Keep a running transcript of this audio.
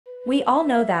We all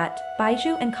know that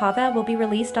Baizhu and Kava will be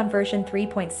released on version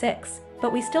 3.6,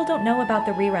 but we still don't know about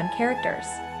the rerun characters.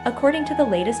 According to the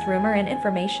latest rumor and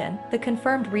information, the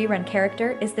confirmed rerun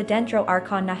character is the Dendro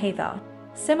Archon Naheva.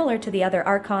 Similar to the other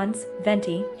Archons,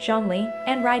 Venti, Zhongli,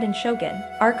 and Raiden Shogun,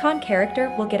 Archon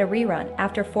character will get a rerun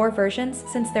after 4 versions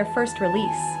since their first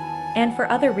release. And for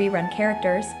other rerun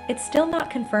characters, it's still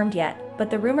not confirmed yet, but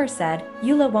the rumor said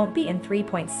Eula won't be in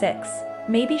 3.6.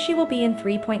 Maybe she will be in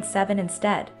 3.7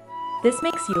 instead. This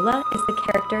makes Eula is the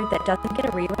character that doesn't get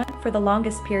a rerun for the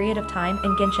longest period of time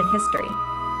in Genshin history.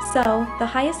 So, the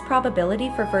highest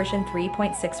probability for version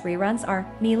 3.6 reruns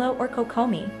are Nilo or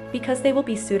Kokomi, because they will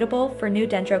be suitable for new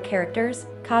Dendro characters,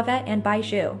 Kava and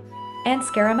Baizhu. And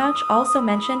Scaramouche also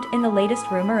mentioned in the latest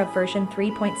rumor of version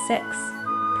 3.6.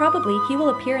 Probably he will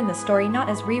appear in the story not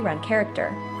as rerun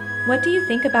character. What do you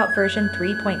think about version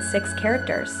 3.6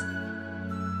 characters?